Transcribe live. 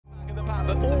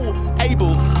they're all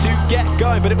able to get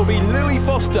going, but it will be Louis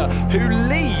Foster who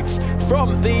leads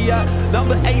from the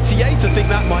number 88, I think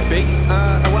that might be.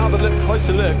 Well, the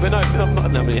closer look, but no,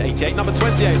 not number 88, number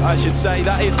 28, I should say.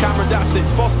 That is Cameron Dass.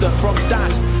 It's Foster from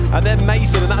Dass, and then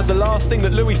Mason, and that's the last thing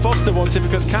that Louis Foster wanted,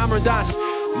 because Cameron Dass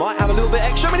might have a little bit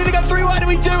extra. We need to go through. What do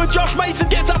we do? And Josh Mason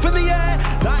gets up in the air.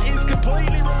 That is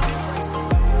completely right.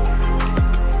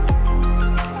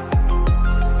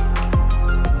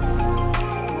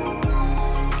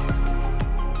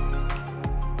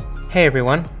 Hey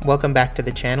everyone, welcome back to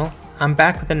the channel. I'm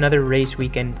back with another race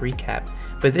weekend recap,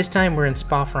 but this time we're in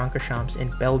SPA-FRANCORCHAMPS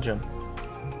in Belgium.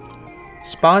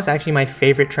 Spa is actually my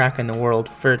favorite track in the world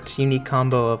for its unique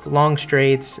combo of long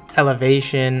straights,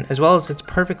 elevation, as well as its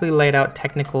perfectly laid out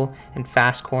technical and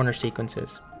fast corner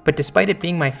sequences. But despite it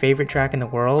being my favorite track in the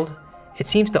world, it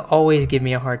seems to always give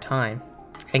me a hard time.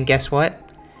 And guess what?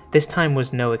 This time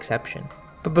was no exception.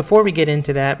 But before we get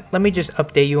into that, let me just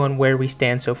update you on where we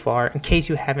stand so far in case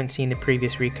you haven't seen the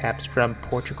previous recaps from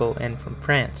Portugal and from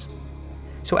France.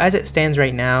 So as it stands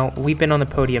right now, we've been on the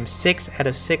podium 6 out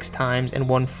of 6 times and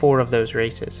won 4 of those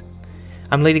races.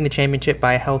 I'm leading the championship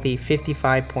by a healthy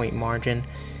 55-point margin,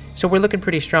 so we're looking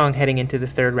pretty strong heading into the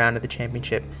third round of the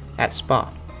championship at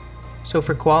Spa. So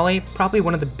for quali, probably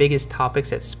one of the biggest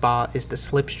topics at Spa is the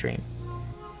slipstream.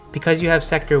 Because you have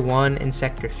Sector 1 and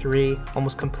Sector 3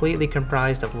 almost completely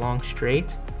comprised of long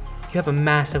straights, you have a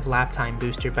massive lap time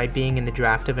booster by being in the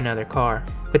draft of another car.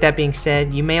 With that being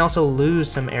said, you may also lose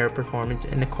some aero performance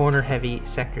in the corner heavy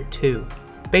Sector 2.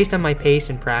 Based on my pace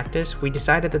and practice, we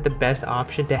decided that the best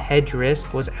option to hedge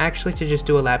risk was actually to just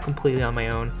do a lap completely on my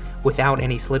own without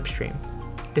any slipstream.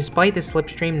 Despite the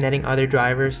slipstream netting other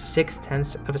drivers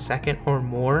 0.6 of a second or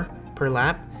more per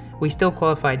lap, we still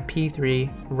qualified P3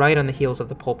 right on the heels of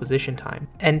the pole position time.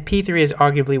 And P3 is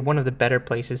arguably one of the better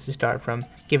places to start from,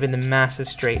 given the massive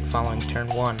straight following turn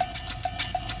 1.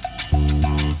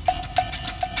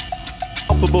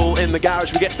 Ball in the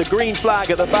garage, we get the green flag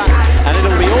at the back, and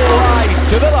it'll be all eyes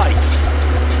to the lights.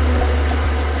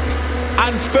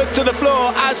 And foot to the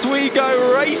floor as we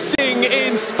go racing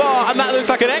in Spa, and that looks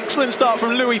like an excellent start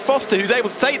from Louis Foster, who's able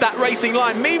to take that racing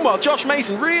line. Meanwhile, Josh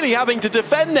Mason really having to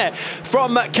defend there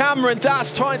from Cameron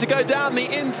Dass, trying to go down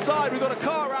the inside. We've got a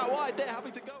car out wide there,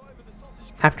 having to go over the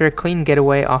sausage. After a clean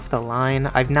getaway off the line,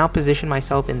 I've now positioned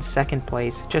myself in second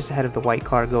place, just ahead of the white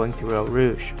car going through Eau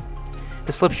Rouge.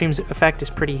 The slipstream's effect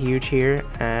is pretty huge here,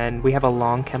 and we have a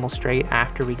long camel straight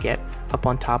after we get up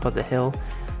on top of the hill.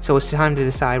 So it's time to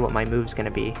decide what my move's going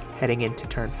to be heading into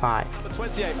turn 5. Number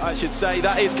 28, I should say,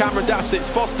 that is Cameron Dass. It's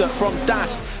Foster from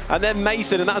Dass, and then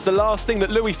Mason, and that's the last thing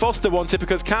that Louis Foster wanted,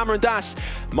 because Cameron Dass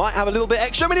might have a little bit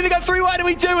extra. We need to go through. What do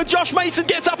we do? And Josh Mason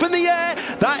gets up in the air.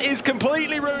 That is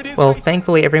completely ruined his Well, race.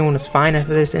 thankfully everyone was fine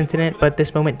after this incident, but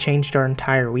this moment changed our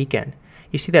entire weekend.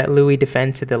 You see that Louis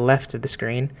defends to the left of the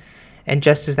screen, and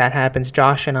just as that happens,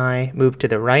 Josh and I move to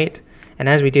the right. And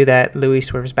as we do that, Louis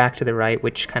swerves back to the right,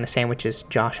 which kind of sandwiches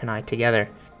Josh and I together.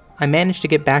 I managed to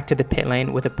get back to the pit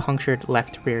lane with a punctured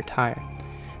left rear tire.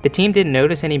 The team didn't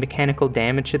notice any mechanical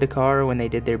damage to the car when they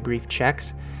did their brief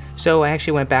checks, so I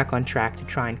actually went back on track to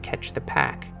try and catch the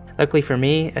pack. Luckily for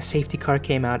me, a safety car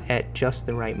came out at just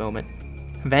the right moment.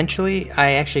 Eventually,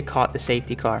 I actually caught the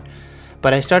safety car,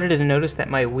 but I started to notice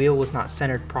that my wheel was not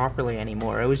centered properly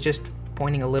anymore. It was just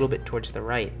pointing a little bit towards the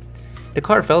right. The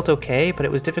car felt okay, but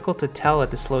it was difficult to tell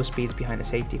at the slow speeds behind the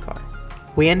safety car.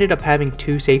 We ended up having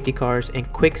 2 safety cars in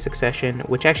quick succession,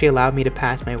 which actually allowed me to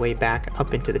pass my way back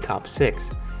up into the top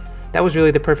 6. That was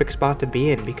really the perfect spot to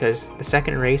be in, because the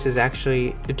second race is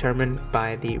actually determined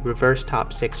by the reverse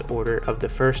top 6 order of the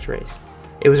first race.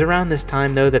 It was around this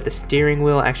time though that the steering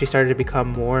wheel actually started to become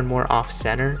more and more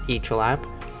off-center each lap.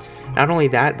 Not only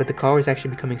that, but the car was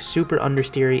actually becoming super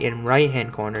understeery in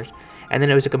right-hand corners, and then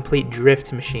it was a complete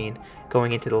drift machine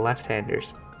going into the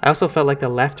left-handers. I also felt like the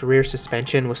left rear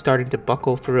suspension was starting to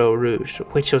buckle through Eau Rouge,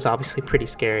 which was obviously pretty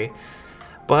scary.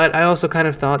 But I also kind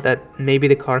of thought that maybe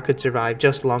the car could survive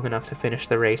just long enough to finish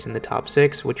the race in the top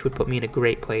 6, which would put me in a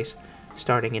great place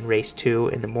starting in race 2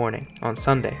 in the morning on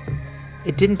Sunday.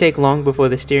 It didn't take long before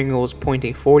the steering wheel was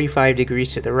pointing 45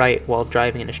 degrees to the right while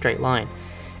driving in a straight line.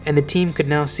 And the team could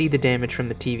now see the damage from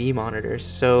the TV monitors,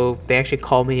 so they actually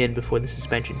called me in before the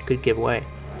suspension could give way.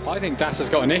 I think Dass has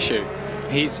got an issue.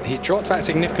 He's dropped back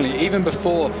significantly. Even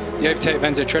before the overtake of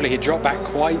Enzo Trilli, he dropped back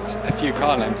quite a few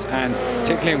car lengths, and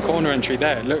particularly in corner entry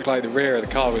there, it looked like the rear of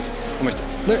the car was almost...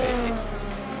 Look,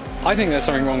 I think there's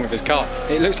something wrong with his car.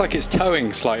 It looks like it's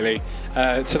towing slightly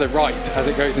to the right as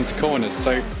it goes into corners,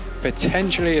 so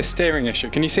potentially a steering issue.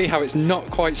 Can you see how it's not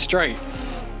quite straight?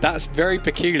 That's very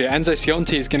peculiar. Enzo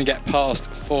Scionti is going to get passed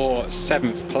for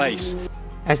 7th place.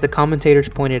 As the commentators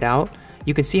pointed out,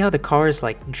 you can see how the car is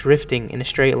like drifting in a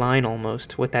straight line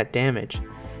almost with that damage.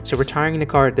 So retiring the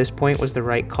car at this point was the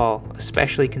right call,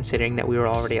 especially considering that we were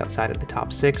already outside of the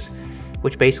top 6,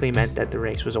 which basically meant that the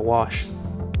race was a wash.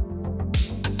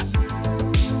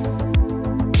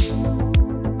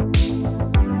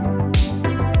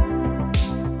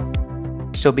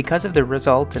 So because of the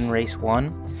result in race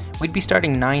 1, we'd be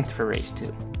starting 9th for race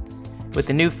 2. With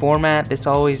the new format, this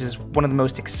always is one of the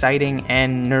most exciting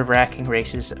and nerve-wracking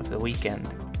races of the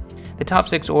weekend. The top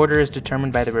 6 order is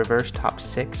determined by the reverse top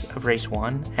 6 of race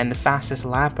 1, and the fastest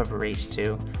lap of race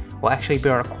 2 will actually be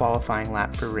our qualifying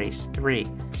lap for race 3.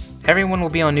 Everyone will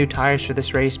be on new tires for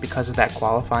this race because of that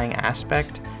qualifying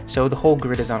aspect, so the whole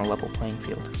grid is on a level playing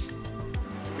field.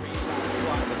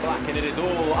 Black, and it is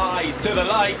all eyes to the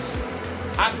lights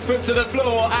and foot to the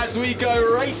floor as we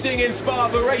go racing in Spa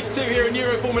for race 2 here in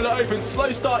Euro Formula Open.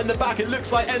 Slow start in the back. It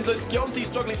looks like Enzo Scionti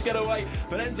struggling to get away,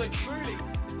 but Enzo truly...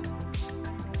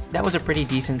 That was a pretty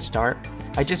decent start.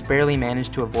 I just barely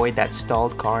managed to avoid that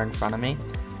stalled car in front of me.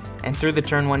 And through the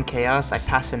turn 1 chaos, I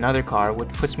passed another car, which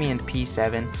puts me in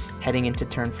P7, heading into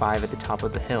turn 5 at the top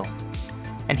of the hill.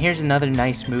 And here's another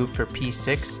nice move for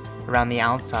P6, around the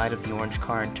outside of the orange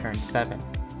car in turn 7.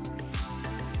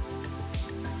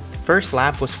 First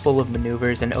lap was full of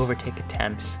maneuvers and overtake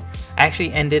attempts. I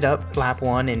actually ended up lap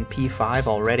 1 in P5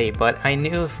 already, but I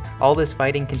knew if all this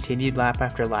fighting continued lap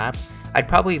after lap, I'd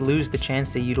probably lose the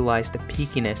chance to utilize the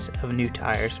peakiness of new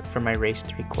tires for my race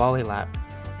 3 quali lap.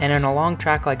 And on a long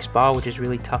track like Spa, which is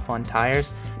really tough on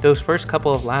tires, those first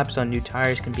couple of laps on new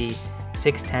tires can be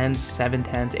 6/10s,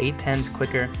 7/10s, 8/10s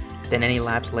quicker than any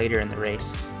laps later in the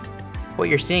race. What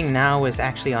you're seeing now is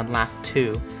actually on lap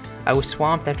 2. I was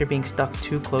swamped after being stuck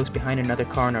too close behind another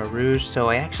car in Eau Rouge,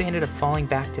 so I actually ended up falling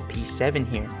back to P7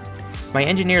 here. My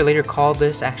engineer later called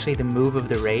this actually the move of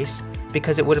the race,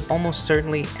 because it would have almost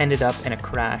certainly ended up in a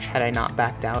crash had I not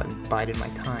backed out and bided my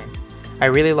time. I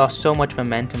really lost so much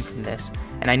momentum from this,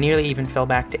 and I nearly even fell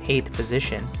back to 8th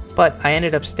position, but I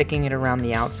ended up sticking it around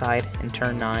the outside in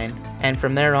turn 9, and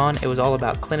from there on it was all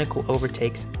about clinical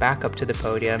overtakes back up to the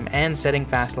podium and setting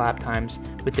fast lap times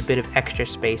with the bit of extra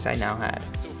space I now had.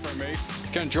 He's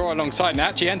going to draw alongside, and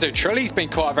actually Enzo Trulli's been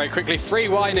caught very quickly, free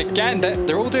wide again.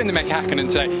 They're all doing the McHackenen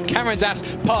today. Cameron Das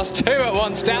passed 2 at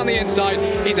once down the inside.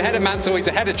 He's ahead of Mansell, he's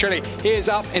ahead of Trulli. He is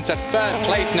up into 3rd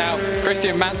place now.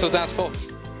 Christian Mansell's down to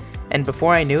 4th. And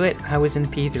before I knew it, I was in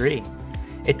P3.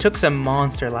 It took some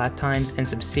monster lap times and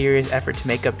some serious effort to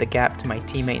make up the gap to my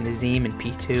teammate Nazim in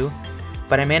P2,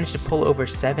 but I managed to pull over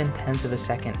 7/10 of a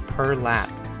second per lap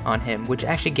on him, which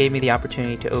actually gave me the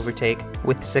opportunity to overtake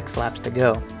with 6 laps to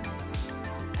go.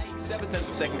 7/10 of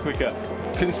a second quicker,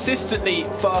 consistently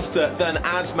faster than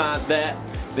Azman there.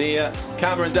 The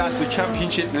Cameron Das, the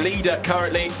championship leader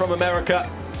currently from America,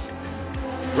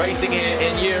 racing here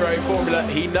in Euro Formula.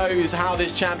 He knows how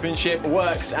this championship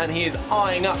works, and he is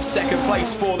eyeing up 2nd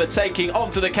place for the taking.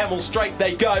 Onto the Kemmel straight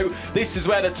they go. This is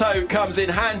where the toe comes in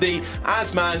handy.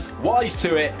 Azman, wise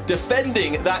to it,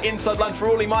 defending that inside line for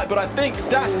all he might, but I think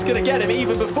Das is going to get him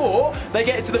even before they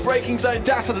get into the braking zone.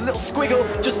 Das has a little squiggle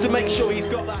just to make sure he's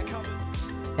got that covered.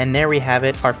 And there we have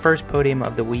it, our first podium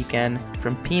of the weekend,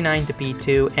 from P9 to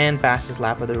P2 and fastest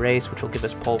lap of the race, which will give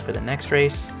us pole for the next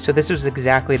race. So this was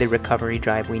exactly the recovery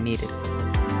drive we needed.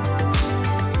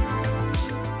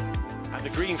 And the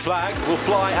green flag will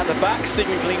fly at the back,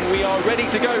 signaling we are ready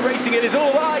to go racing. It is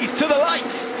all eyes to the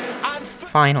lights. And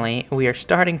finally, we are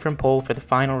starting from pole for the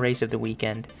final race of the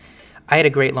weekend. I had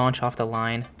a great launch off the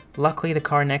line. Luckily, the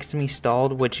car next to me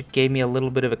stalled, which gave me a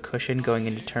little bit of a cushion going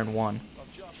into turn 1.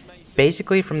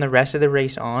 Basically, from the rest of the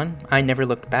race on, I never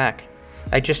looked back.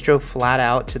 I just drove flat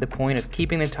out to the point of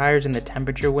keeping the tires in the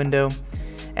temperature window,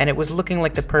 and it was looking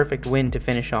like the perfect win to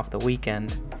finish off the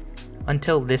weekend.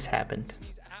 Until this happened.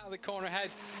 He's out of the corner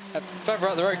ahead. Further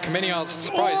up the road, Caminiar's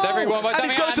surprised everyone by and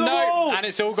it's and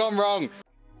it's all gone wrong.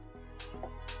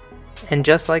 And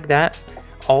just like that,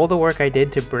 all the work I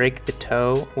did to break the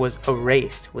toe was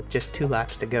erased with just 2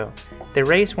 laps to go. The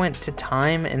race went to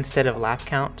time instead of lap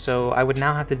count, so I would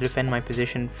now have to defend my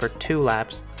position for 2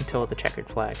 laps until the checkered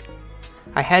flag.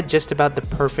 I had just about the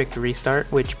perfect restart,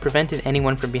 which prevented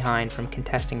anyone from behind from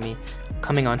contesting me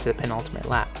coming onto the penultimate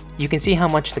lap. You can see how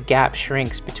much the gap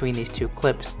shrinks between these 2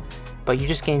 clips, but you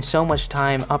just gain so much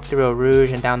time up through Eau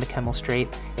Rouge and down the Kemmel Straight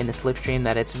in the slipstream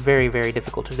that it's very, very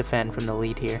difficult to defend from the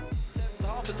lead here.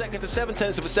 half a second to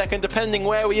 7/10 of a second, depending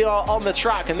where we are on the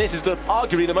track. And this is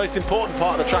arguably the most important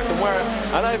part of the track, and where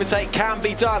an overtake can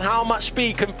be done. How much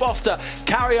speed can Foster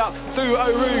carry up through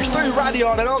Eau Rouge, through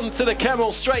Radion, and on to the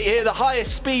Kemmel straight here, the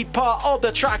highest speed part of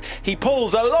the track. He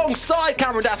pulls alongside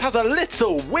Cameron Das, has a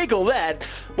little wiggle there,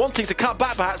 wanting to cut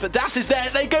back perhaps, but Das is there.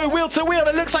 They go wheel to wheel.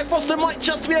 It looks like Foster might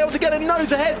just be able to get a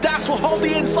nose ahead. Das will hold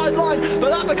the inside line, but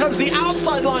that becomes the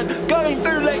outside line going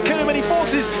through Lake Coombe, and he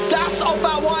forces Das off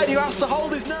that wide, who has to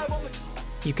hold his nerve on the...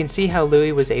 You can see how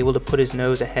Louis was able to put his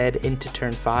nose ahead into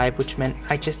turn 5, which meant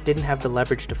I just didn't have the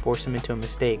leverage to force him into a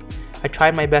mistake. I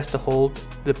tried my best to hold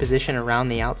the position around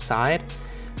the outside,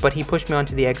 but he pushed me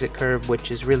onto the exit curb, which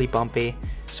is really bumpy,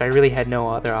 so I really had no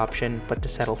other option but to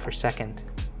settle for second.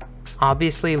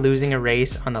 Obviously, losing a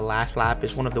race on the last lap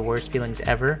is one of the worst feelings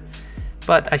ever,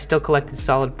 but I still collected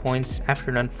solid points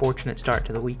after an unfortunate start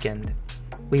to the weekend.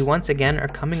 We once again are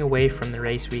coming away from the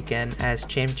race weekend as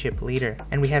championship leader,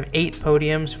 and we have 8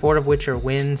 podiums, 4 of which are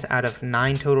wins out of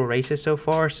 9 total races so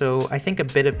far, so I think a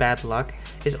bit of bad luck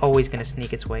is always going to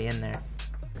sneak its way in there.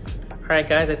 Alright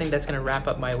guys, I think that's going to wrap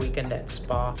up my weekend at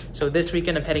Spa. So this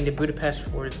weekend I'm heading to Budapest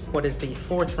for what is the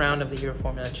 4th round of the Euro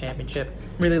Formula Championship.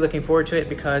 I'm really looking forward to it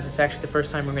because it's actually the first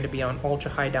time we're going to be on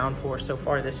ultra high downforce so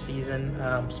far this season.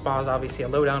 Spa is obviously a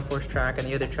low downforce track, and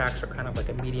the other tracks are kind of like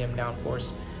a medium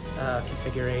downforce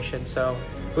configuration. So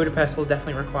Budapest will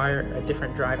definitely require a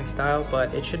different driving style,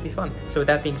 but it should be fun. So with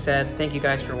that being said, thank you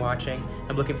guys for watching.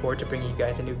 I'm looking forward to bringing you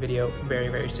guys a new video very,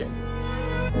 very soon.